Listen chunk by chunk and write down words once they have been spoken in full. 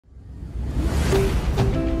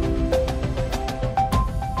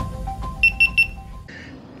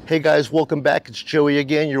Hey guys, welcome back. It's Joey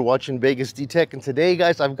again. You're watching VegasDtech, and today,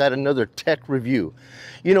 guys, I've got another tech review.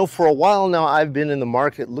 You know, for a while now, I've been in the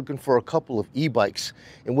market looking for a couple of e-bikes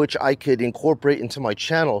in which I could incorporate into my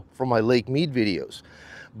channel for my Lake Mead videos.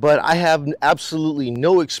 But I have absolutely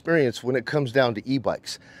no experience when it comes down to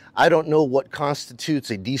e-bikes. I don't know what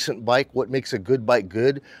constitutes a decent bike, what makes a good bike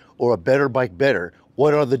good, or a better bike better.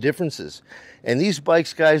 What are the differences? And these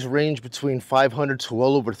bikes, guys, range between $500 to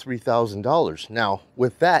well over $3,000. Now,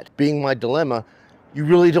 with that being my dilemma, you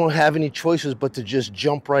really don't have any choices but to just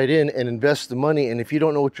jump right in and invest the money. And if you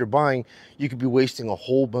don't know what you're buying, you could be wasting a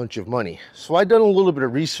whole bunch of money. So I've done a little bit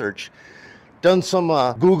of research, done some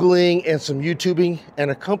Googling and some YouTubing, and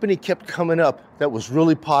a company kept coming up that was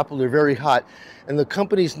really popular, very hot. And the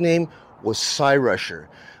company's name was Cyrusher.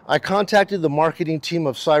 I contacted the marketing team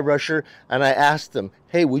of Cyrusher and I asked them,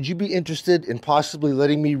 hey, would you be interested in possibly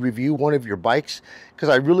letting me review one of your bikes? Because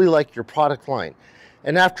I really like your product line.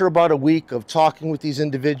 And after about a week of talking with these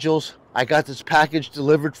individuals, I got this package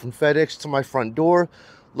delivered from FedEx to my front door.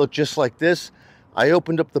 Looked just like this. I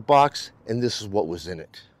opened up the box and this is what was in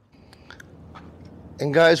it.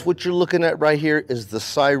 And guys, what you're looking at right here is the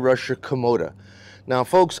Cyrusher Kommoda. Now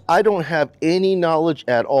folks, I don't have any knowledge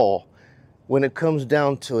at all when it comes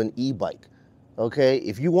down to an e-bike. Okay,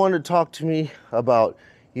 if you want to talk to me about,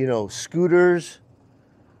 you know, scooters,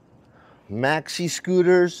 maxi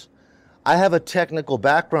scooters, I have a technical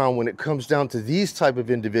background when it comes down to these type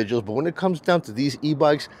of individuals, but when it comes down to these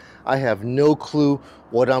e-bikes, I have no clue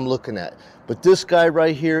what I'm looking at. But this guy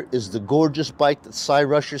right here is the gorgeous bike that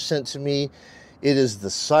Cyrusher sent to me. It is the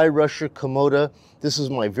Cyrusher Kommoda. This is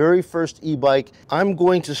my very first e-bike. I'm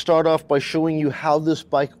going to start off by showing you how this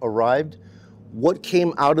bike arrived, what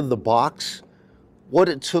came out of the box, what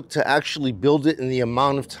it took to actually build it, and the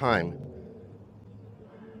amount of time.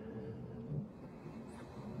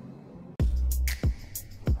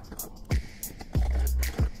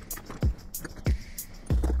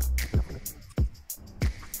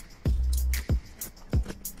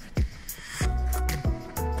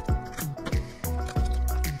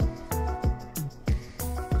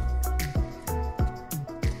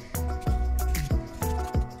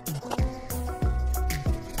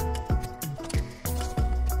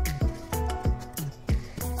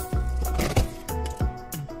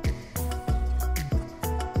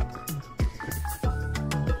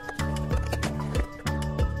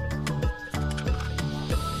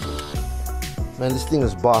 Man, this thing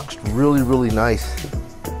is boxed really nice.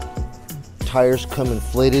 Tires come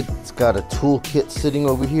inflated. It's got a tool kit sitting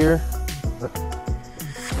over here.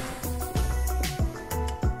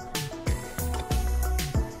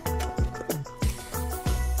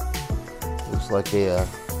 Looks like a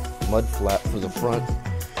mud flap for the front.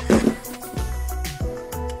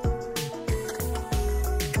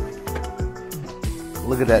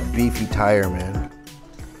 Look at that beefy tire, man.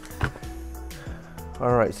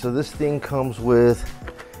 All right, so this thing comes with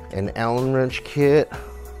an Allen wrench kit,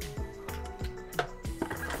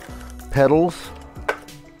 pedals,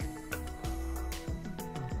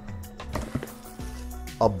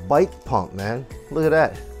 a bike pump, man. Look at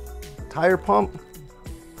that, tire pump.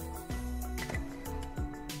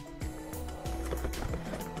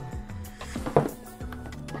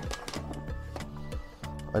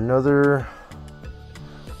 Another,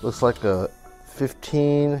 looks like a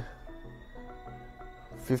 15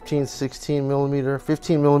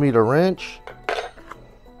 millimeter wrench.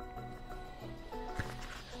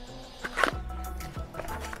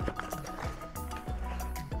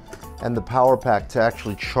 And the power pack to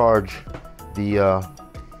actually charge the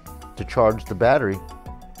battery.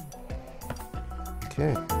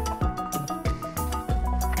 Okay.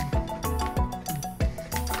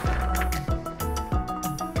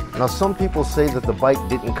 Now some people say that the bike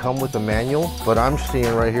didn't come with a manual, but I'm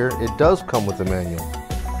seeing right here it does come with a manual.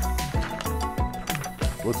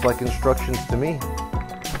 Looks like instructions to me.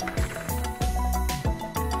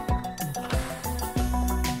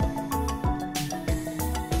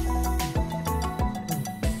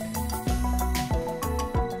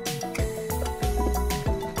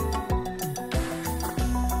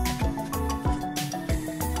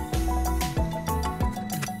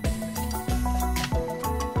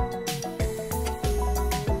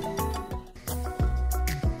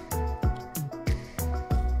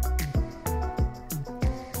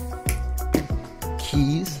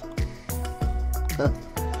 Keys.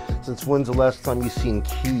 Since when's the last time you've seen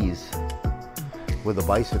keys with a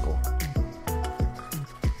bicycle?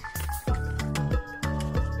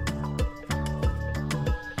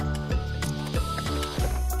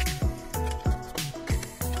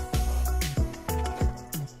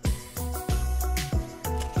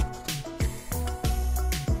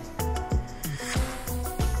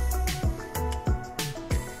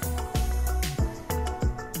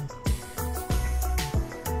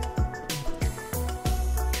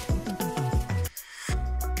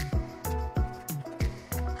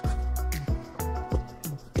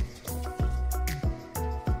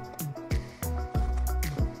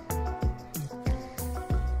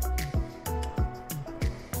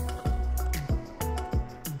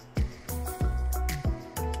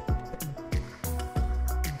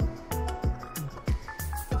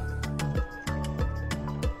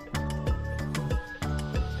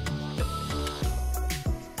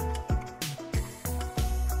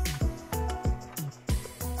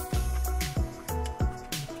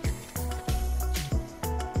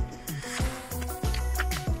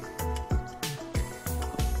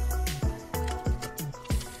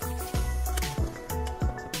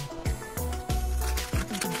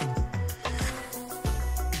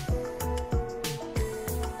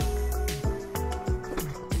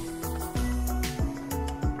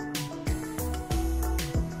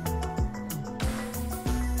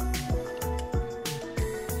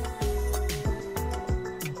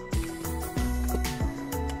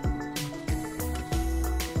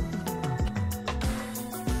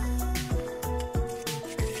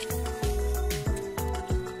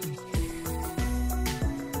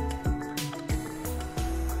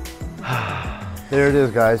 There it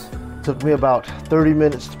is, guys. Took me about 30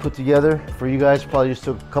 minutes to put together. For you guys, probably just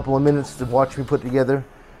took a couple of minutes to watch me put together.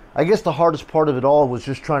 I guess the hardest part of it all was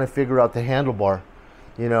just trying to figure out the handlebar.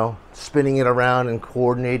 You know, spinning it around and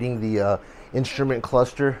coordinating the instrument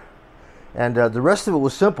cluster. And the rest of it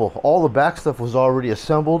was simple. All the back stuff was already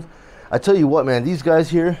assembled. I tell you what, man, these guys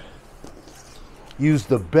here use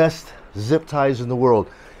the best zip ties in the world.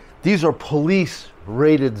 These are police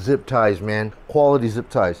rated zip ties, man. Quality zip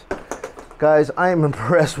ties. Guys, I am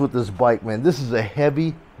impressed with this bike, man. This is a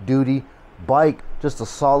heavy duty bike, just a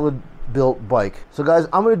solid built bike. So guys,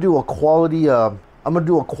 I'm gonna do a quality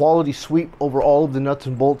sweep over all of the nuts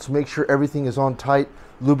and bolts, make sure everything is on tight,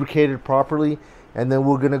 lubricated properly, and then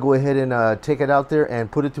we're gonna go ahead and take it out there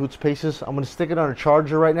and put it to its paces. I'm gonna stick it on a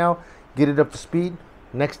charger right now, get it up to speed.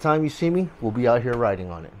 Next time you see me, we'll be out here riding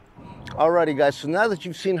on it. Alrighty guys, so now that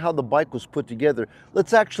you've seen how the bike was put together,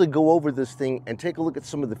 let's actually go over this thing and take a look at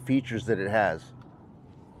some of the features that it has.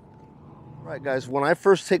 Right guys, when I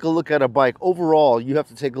first take a look at a bike, overall you have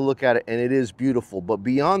to take a look at it and it is beautiful. But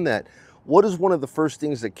beyond that, what is one of the first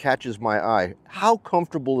things that catches my eye? How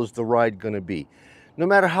comfortable is the ride going to be? No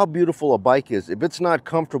matter how beautiful a bike is, if it's not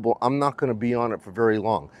comfortable, I'm not going to be on it for very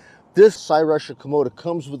long. This Cyrusher Kommoda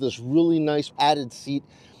comes with this really nice added seat.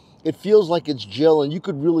 It feels like it's gel, and you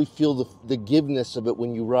could really feel the giveness of it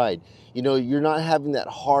when you ride. You know, you're not having that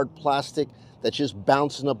hard plastic that's just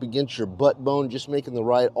bouncing up against your butt bone, just making the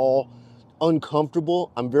ride all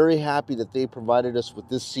uncomfortable. I'm very happy that they provided us with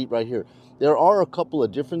this seat right here. There are a couple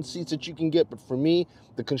of different seats that you can get, but for me,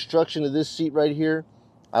 the construction of this seat right here,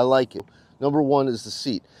 I like it. Number one is the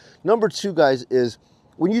seat. Number two, guys, is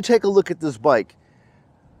when you take a look at this bike,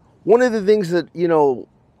 one of the things that, you know,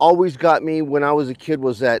 always got me when I was a kid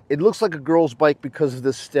was that it looks like a girl's bike because of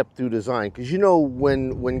this step-through design. Because, you know,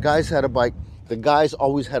 when guys had a bike, the guys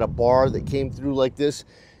always had a bar that came through like this,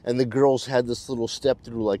 and the girls had this little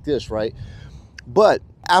step-through like this, right? But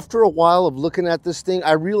after a while of looking at this thing,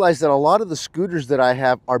 I realized that a lot of the scooters that I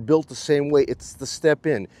have are built the same way. It's the step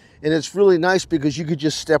in. And it's really nice because you could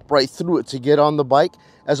just step right through it to get on the bike,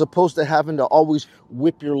 as opposed to having to always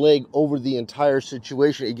whip your leg over the entire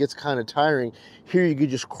situation. It gets kind of tiring. Here you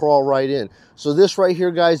could just crawl right in. So this right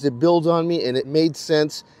here, guys, it builds on me and it made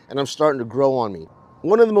sense, and I'm starting to grow on me.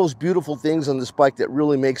 One of the most beautiful things on this bike that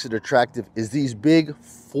really makes it attractive is these big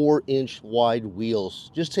 4-inch wide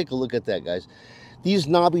wheels. Just take a look at that, guys. These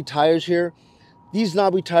knobby tires here, these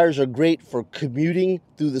knobby tires are great for commuting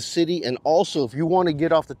through the city, and also if you want to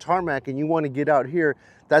get off the tarmac and you want to get out here,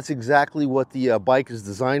 that's exactly what the bike is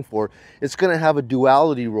designed for. It's going to have a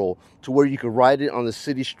duality role to where you can ride it on the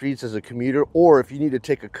city streets as a commuter, or if you need to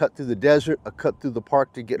take a cut through the desert, a cut through the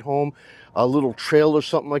park to get home, a little trail or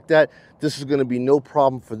something like that, this is going to be no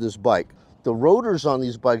problem for this bike. The rotors on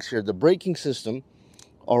these bikes here, the braking system,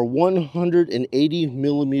 are 180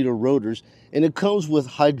 millimeter rotors, and it comes with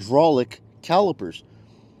hydraulic calipers,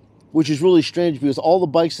 which is really strange because all the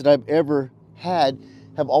bikes that I've ever had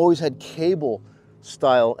have always had cable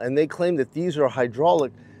style, and they claim that these are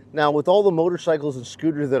hydraulic. Now, with all the motorcycles and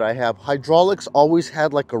scooters that I have, hydraulics always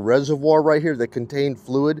had like a reservoir right here that contained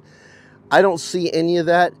fluid. I don't see any of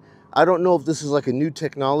that. I don't know if this is like a new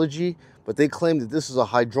technology, but they claim that this is a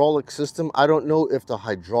hydraulic system. I don't know if the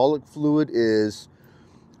hydraulic fluid is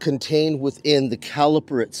contained within the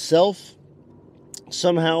caliper itself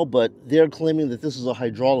somehow, but they're claiming that this is a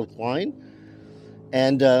hydraulic line,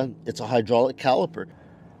 and it's a hydraulic caliper.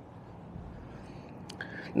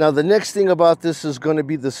 Now, the next thing about this is going to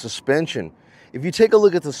be the suspension. If you take a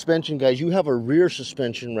look at the suspension, guys, you have a rear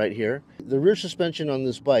suspension right here. The rear suspension on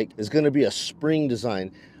this bike is going to be a spring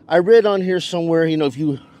design. I read on here somewhere, you know, if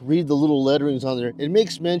you read the little letterings on there, it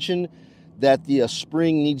makes mention that the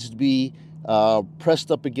spring needs to be pressed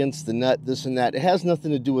up against the nut, this and that. It has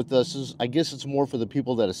nothing to do with us. I guess it's more for the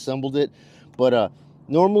people that assembled it. But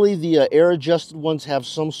normally the air adjusted ones have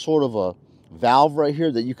some sort of a valve right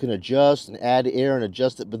here that you can adjust and add air and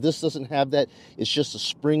adjust it, but this doesn't have that. It's just a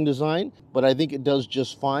spring design, but I think it does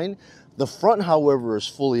just fine. The front, however, is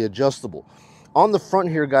fully adjustable. On the front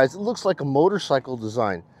here, guys, it looks like a motorcycle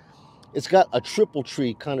design. It's got a triple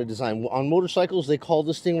tree kind of design. On motorcycles, they call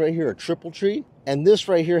this thing right here a triple tree, and this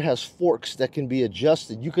right here has forks that can be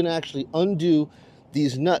adjusted. You can actually undo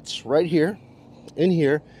these nuts right here, in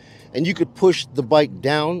here, and you could push the bike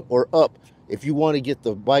down or up. If you want to get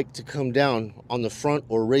the bike to come down on the front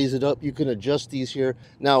or raise it up, you can adjust these here.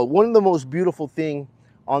 Now, one of the most beautiful thing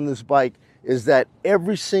on this bike is that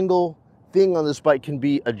every single thing on this bike can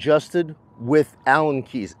be adjusted with Allen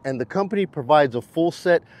keys, and the company provides a full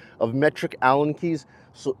set of metric Allen keys.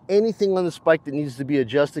 So anything on this bike that needs to be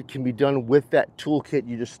adjusted can be done with that toolkit.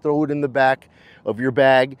 You just throw it in the back of your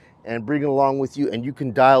bag and bring it along with you, and you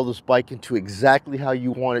can dial this bike into exactly how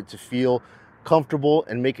you want it to feel comfortable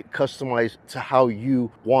and make it customized to how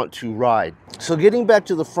you want to ride. So getting back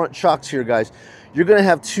to the front shocks here, guys, you're going to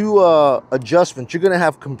have two adjustments. You're going to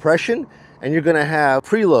have compression and you're going to have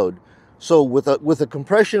preload. So with a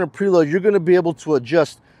compression and preload, you're going to be able to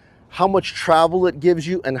adjust how much travel it gives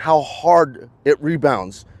you and how hard it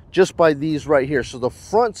rebounds just by these right here. So the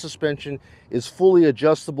front suspension is fully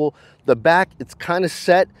adjustable. The back, it's kind of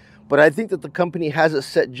set, but I think that the company has it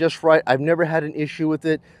set just right. I've never had an issue with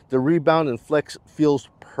it. The rebound and flex feels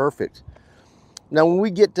perfect. Now, when we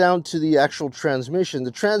get down to the actual transmission,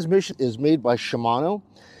 the transmission is made by Shimano,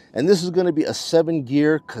 and this is going to be a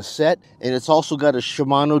 7-gear cassette, and it's also got a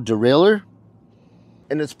Shimano derailleur,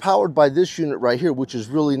 and it's powered by this unit right here, which is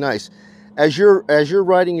really nice. As you're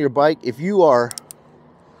riding your bike, if you're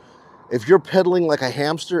pedaling like a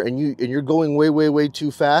hamster and you're going way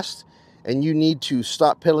too fast, and you need to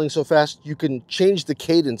stop pedaling so fast, you can change the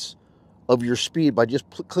cadence of your speed by just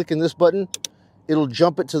clicking this button. It'll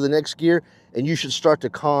jump it to the next gear, and you should start to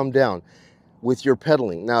calm down with your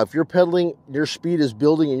pedaling. Now, if you're pedaling, your speed is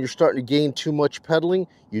building and you're starting to gain too much pedaling,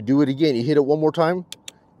 you do it again. You hit it one more time,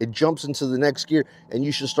 it jumps into the next gear, and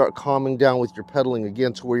you should start calming down with your pedaling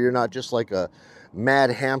again to where you're not just like a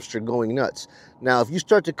mad hamster going nuts. Now, if you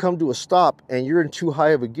start to come to a stop and you're in too high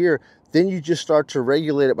of a gear, then you just start to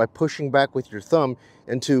regulate it by pushing back with your thumb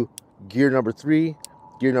into gear number 3,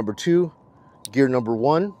 gear number 2, gear number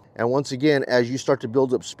 1. And once again, as you start to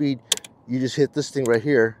build up speed, you just hit this thing right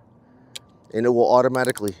here, and it will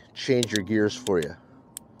automatically change your gears for you.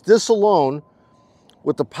 This alone,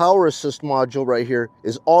 with the power assist module right here,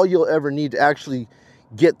 is all you'll ever need to actually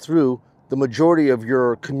get through the majority of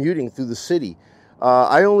your commuting through the city.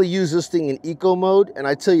 I only use this thing in eco mode, and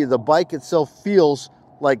I tell you, the bike itself feels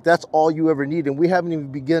like that's all you ever need, and we haven't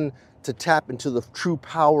even begun to tap into the true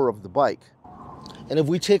power of the bike. And if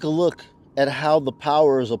we take a look at how the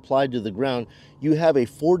power is applied to the ground, you have a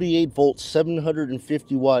 48-volt,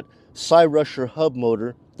 750-watt Cyrusher hub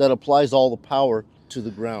motor that applies all the power to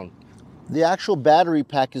the ground. The actual battery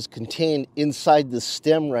pack is contained inside the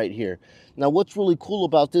stem right here. Now, what's really cool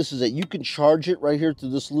about this is that you can charge it right here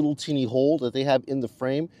through this little teeny hole that they have in the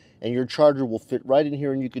frame, and your charger will fit right in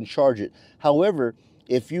here and you can charge it. However,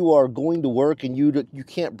 if you are going to work and you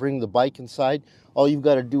can't bring the bike inside, all you've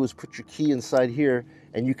got to do is put your key inside here,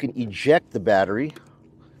 and you can eject the battery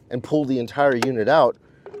and pull the entire unit out,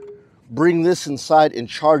 bring this inside and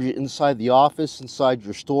charge it inside the office, inside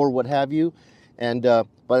your store, what have you. And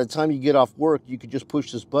by the time you get off work, you could just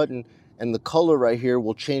push this button and the color right here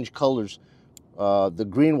will change colors. The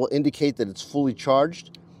green will indicate that it's fully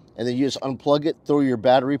charged, and then you just unplug it, throw your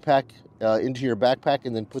battery pack into your backpack,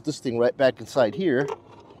 and then put this thing right back inside here.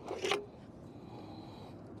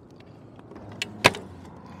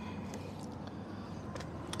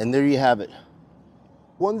 And there you have it.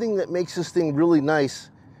 One thing that makes this thing really nice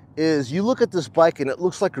is you look at this bike and it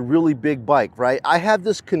looks like a really big bike, right? I have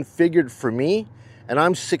this configured for me, and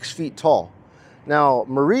I'm 6 feet tall. Now,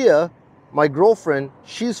 Maria, my girlfriend,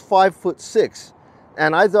 she's 5'6",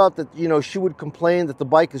 and I thought that, you know, she would complain that the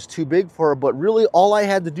bike is too big for her, but really all I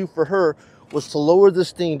had to do for her was to lower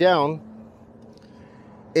this thing down,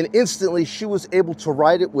 and instantly she was able to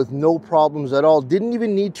ride it with no problems at all. Didn't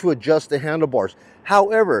even need to adjust the handlebars.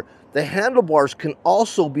 However, the handlebars can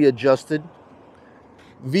also be adjusted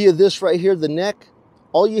via this right here, the neck.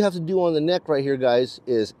 All you have to do on the neck right here, guys,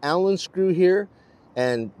 is Allen screw here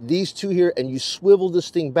and these two here, and you swivel this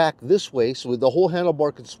thing back this way, so the whole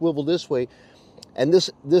handlebar can swivel this way, and this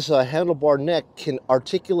handlebar neck can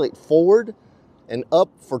articulate forward and up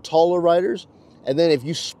for taller riders, and then if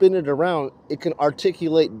you spin it around, it can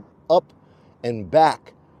articulate up and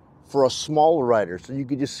back for a smaller rider. So you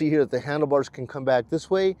can just see here that the handlebars can come back this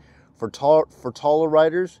way. For taller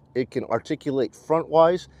riders, it can articulate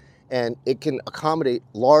frontwise, and it can accommodate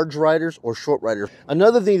large riders or short riders.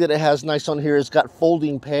 Another thing that it has nice on here is got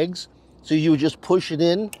folding pegs, so you would just push it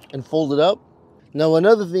in and fold it up. Now,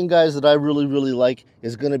 another thing, guys, that I really like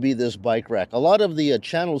is going to be this bike rack. A lot of the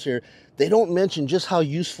channels here, they don't mention just how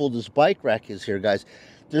useful this bike rack is here, guys.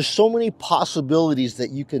 There's so many possibilities that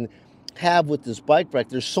you can have with this bike rack.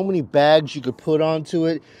 There's so many bags you could put onto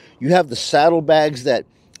it. You have the saddle bags that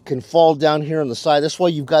can fall down here on the side. That's why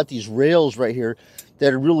you've got these rails right here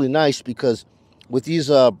that are really nice, because with these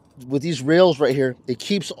rails right here, it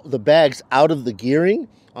keeps the bags out of the gearing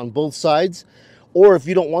on both sides. Or if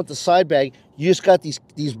you don't want the side bag, you just got these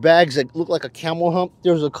bags that look like a camel hump.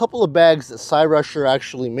 There's a couple of bags that Cyrusher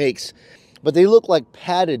actually makes, but they look like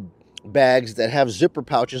padded bags that have zipper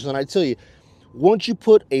pouches. And I tell you, once you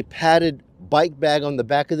put a padded bike bag on the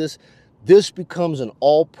back of this, this becomes an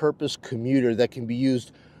all-purpose commuter that can be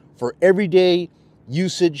used for everyday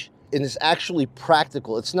usage, and it's actually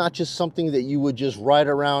practical. It's not just something that you would just ride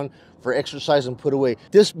around for exercise and put away.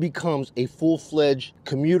 This becomes a full-fledged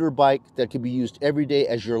commuter bike that can be used every day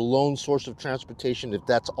as your lone source of transportation if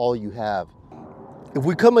that's all you have. If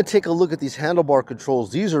we come and take a look at these handlebar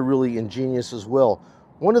controls, these are really ingenious as well.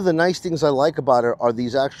 One of the nice things I like about it are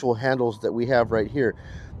these actual handles that we have right here.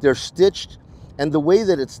 They're stitched, and the way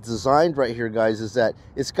that it's designed right here, guys, is that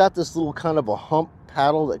it's got this little kind of a hump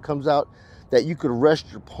paddle that comes out that you could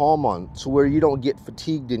rest your palm on, so where you don't get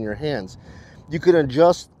fatigued in your hands. You could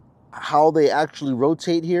adjust how they actually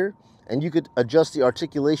rotate here, and you could adjust the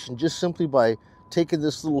articulation just simply by taking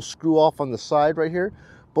this little screw off on the side right here.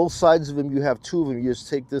 Both sides of them, you have two of them. You just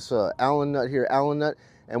take this Allen nut here, Allen nut,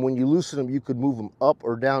 and when you loosen them, you could move them up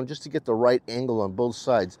or down just to get the right angle on both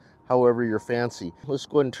sides, however you're fancy. Let's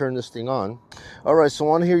go ahead and turn this thing on. All right, so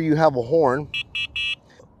on here you have a horn.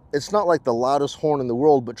 It's not like the loudest horn in the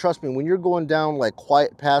world, but trust me, when you're going down like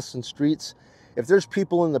quiet paths and streets, if there's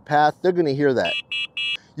people in the path, they're gonna hear that.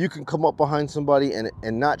 You can come up behind somebody and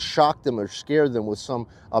not shock them or scare them with some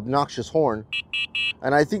obnoxious horn.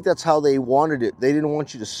 And I think that's how they wanted it. They didn't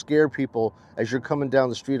want you to scare people as you're coming down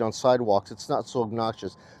the street on sidewalks. It's not so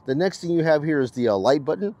obnoxious. The next thing you have here is the light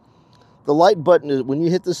button. The light button is, when you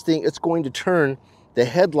hit this thing, it's going to turn the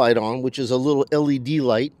headlight on, which is a little LED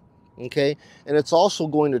light, okay? And it's also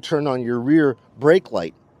going to turn on your rear brake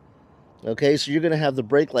light. Okay, so you're going to have the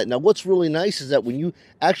brake light. Now, what's really nice is that when you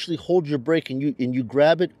actually hold your brake and you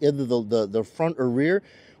grab it, either the front or rear,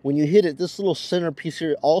 when you hit it, this little center piece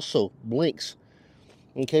here also blinks.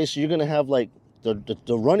 Okay, so you're going to have like the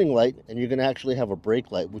running light, and you're going to actually have a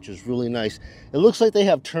brake light, which is really nice. It looks like they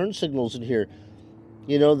have turn signals in here,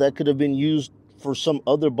 you know, that could have been used for some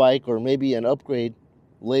other bike or maybe an upgrade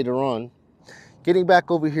later on. Getting back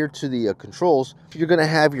over here to the controls, you're going to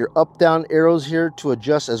have your up-down arrows here to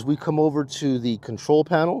adjust as we come over to the control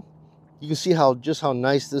panel. You can see just how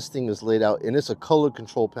nice this thing is laid out, and it's a color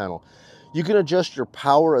control panel. You can adjust your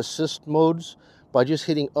power assist modes by just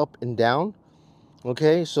hitting up and down.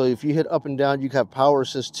 Okay, so if you hit up and down, you have power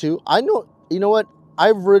assist too. I know, you know what?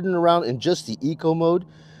 I've ridden around in just the eco mode.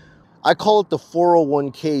 I call it the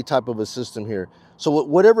 401k type of a system here. So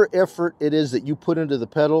whatever effort it is that you put into the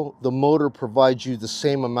pedal, the motor provides you the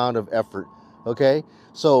same amount of effort, okay?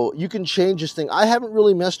 So you can change this thing. I haven't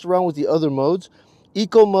really messed around with the other modes.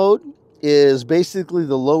 Eco mode is basically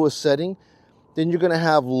the lowest setting. Then you're gonna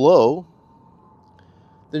have low.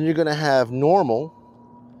 Then you're gonna have normal.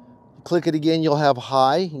 Click it again, you'll have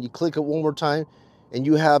high, and you click it one more time, and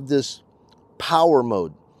you have this power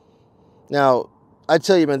mode. Now, I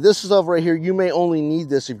tell you, man, this stuff right here, you may only need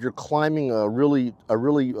this if you're climbing a really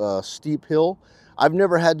steep hill. I've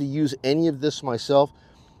never had to use any of this myself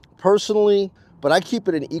personally, but I keep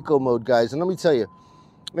it in eco mode, guys. And let me tell you,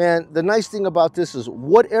 man, the nice thing about this is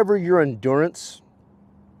whatever your endurance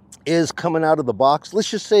is coming out of the box, let's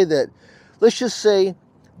just say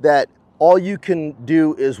that all you can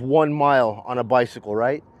do is 1 mile on a bicycle,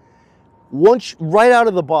 right? Once, right out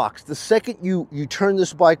of the box, the second you turn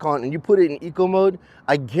this bike on and you put it in eco mode,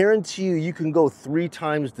 I guarantee you can go 3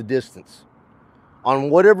 times the distance on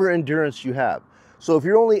whatever endurance you have. So if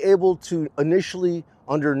you're only able to initially,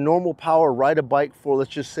 under normal power, ride a bike for,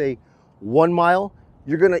 let's just say, 1 mile,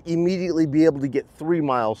 you're gonna immediately be able to get 3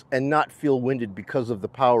 miles and not feel winded because of the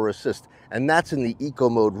power assist. And that's in the eco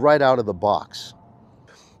mode right out of the box.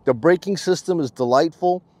 The braking system is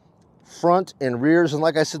delightful. Front and rears, and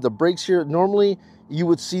like I said, the brakes here, normally you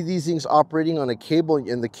would see these things operating on a cable,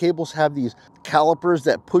 and the cables have these calipers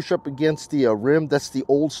that push up against the rim. That's the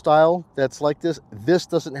old style that's like this. This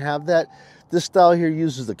doesn't have that. This style here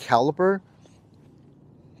uses the caliper,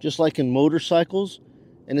 just like in motorcycles,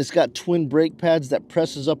 and it's got twin brake pads that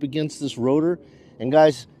presses up against this rotor. And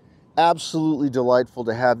guys, absolutely delightful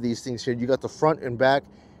to have these things here. You got the front and back.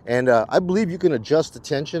 And I believe you can adjust the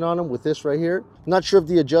tension on them with this right here. I'm not sure if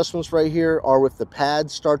the adjustments right here are if the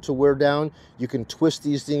pads start to wear down. You can twist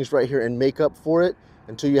these things right here and make up for it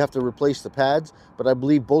until you have to replace the pads. But I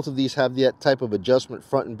believe both of these have that type of adjustment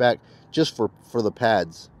front and back just for the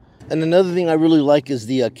pads. And another thing I really like is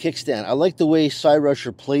the kickstand. I like the way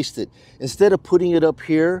Cyrusher placed it. Instead of putting it up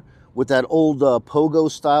here with that old pogo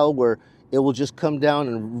style where it will just come down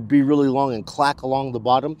and be really long and clack along the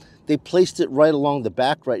bottom, they placed it right along the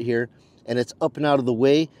back right here, and it's up and out of the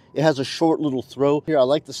way. It has a short little throw here. I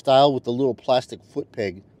like the style with the little plastic foot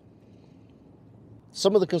peg.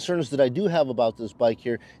 Some of the concerns that I do have about this bike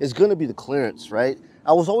here is going to be the clearance, right?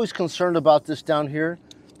 I was always concerned about this down here,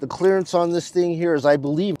 The clearance on this thing here is, I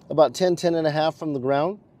believe, about 10 and a half from the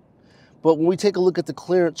ground. But when we take a look at the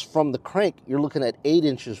clearance from the crank, you're looking at 8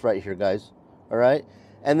 inches right here, guys. All right.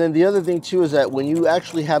 And then the other thing too is that when you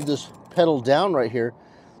actually have this pedal down right here,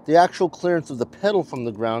 the actual clearance of the pedal from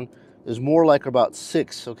the ground is more like about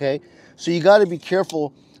 6. Okay. So you got to be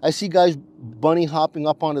careful. I see guys bunny hopping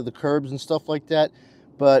up onto the curbs and stuff like that.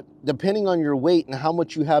 But depending on your weight and how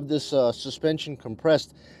much you have this suspension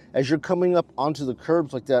compressed, as you're coming up onto the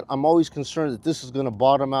curbs like that, I'm always concerned that this is going to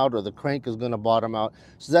bottom out or the crank is going to bottom out.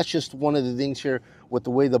 So that's just one of the things here with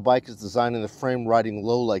the way the bike is designed and the frame riding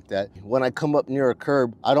low like that. When I come up near a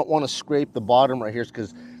curb, I don't want to scrape the bottom right here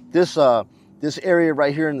because this area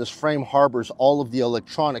right here in this frame harbors all of the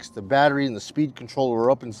electronics. The battery and the speed controller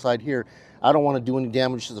are up inside here. I don't want to do any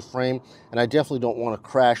damage to the frame, and I definitely don't want to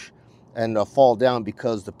crash and fall down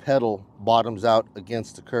because the pedal bottoms out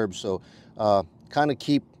against the curb. So kind of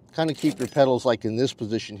keep your pedals like in this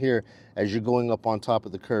position here as you're going up on top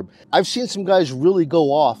of the curb. I've seen some guys really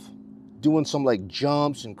go off doing some like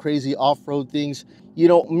jumps and crazy off-road things. You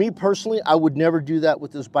know, me personally, I would never do that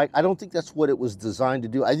with this bike. I don't think that's what it was designed to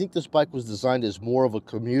do. I think this bike was designed as more of a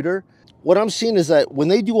commuter. What I'm seeing is that when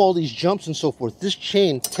they do all these jumps and so forth, this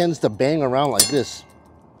chain tends to bang around like this,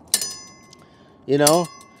 you know?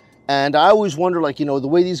 And I always wonder, like, you know, the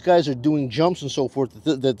way these guys are doing jumps and so forth,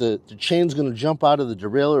 that the chain's going to jump out of the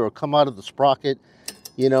derailleur or come out of the sprocket,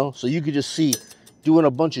 you know? So you could just see doing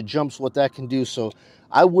a bunch of jumps what that can do. So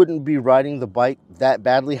I wouldn't be riding the bike that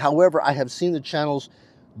badly. However, I have seen the channels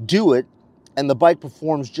do it, and the bike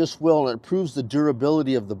performs just well, and it proves the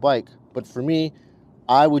durability of the bike. But for me,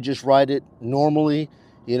 I would just ride it normally,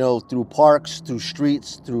 you know, through parks, through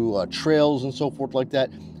streets, through trails and so forth like that,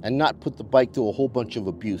 and not put the bike through a whole bunch of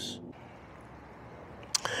abuse.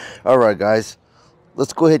 All right, guys,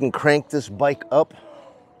 let's go ahead and crank this bike up.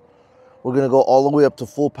 We're going to go all the way up to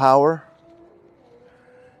full power,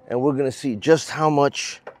 and we're going to see just how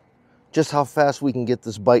fast we can get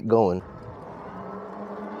this bike going.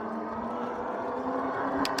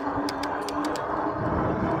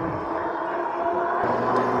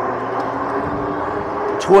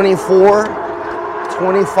 "24,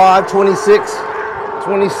 25, 26,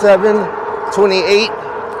 27, 28,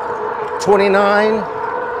 29,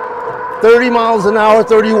 30 miles an hour,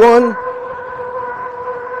 31,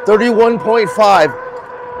 31.5,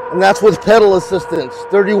 and that's with pedal assistance,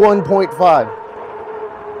 31.5.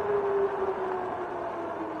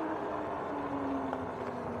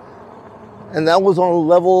 And that was on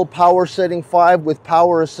level power setting 5 with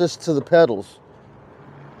power assist to the pedals.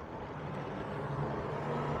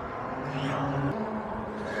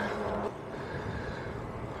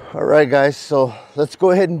 All right, guys, so let's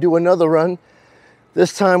go ahead and do another run.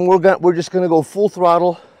 This time we're just gonna go full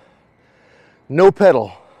throttle, no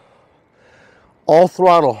pedal, all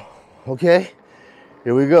throttle, okay?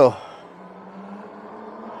 Here we go.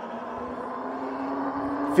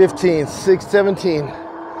 15, 6, 17,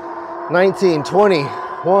 19, 20,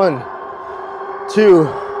 1, 2,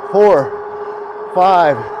 4,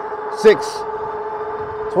 5, 6,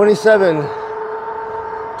 27,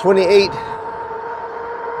 28,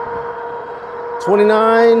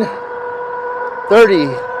 29, 30,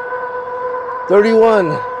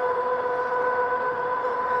 31,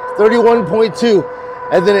 31.2,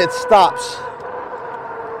 and then it stops.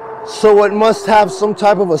 So it must have some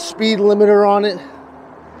type of a speed limiter on it,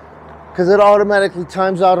 because it automatically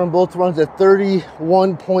times out on both runs at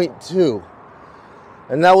 31.2.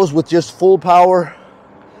 And that was with just full power,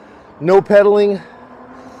 no pedaling,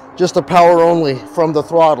 just the power only from the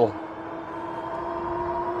throttle.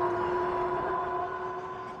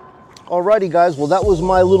 Alrighty guys, well that was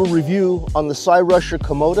my little review on the Cyrusher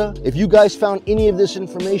Kommoda. If you guys found any of this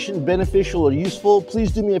information beneficial or useful,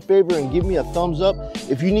 please do me a favor and give me a thumbs up.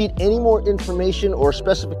 If you need any more information or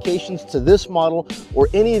specifications to this model or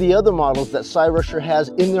any of the other models that Cyrusher has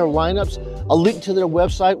in their lineups, a link to their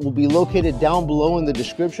website will be located down below in the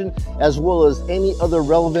description, as well as any other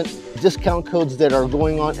relevant discount codes that are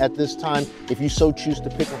going on at this time if you so choose to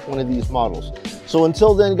pick up one of these models. So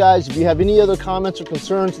until then guys, if you have any other comments or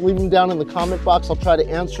concerns, leave them down in the comment box. I'll try to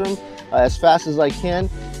answer them as fast as I can.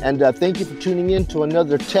 And thank you for tuning in to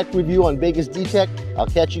another tech review on VegasDtech. I'll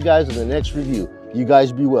catch you guys in the next review. You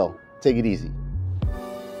guys be well. Take it easy.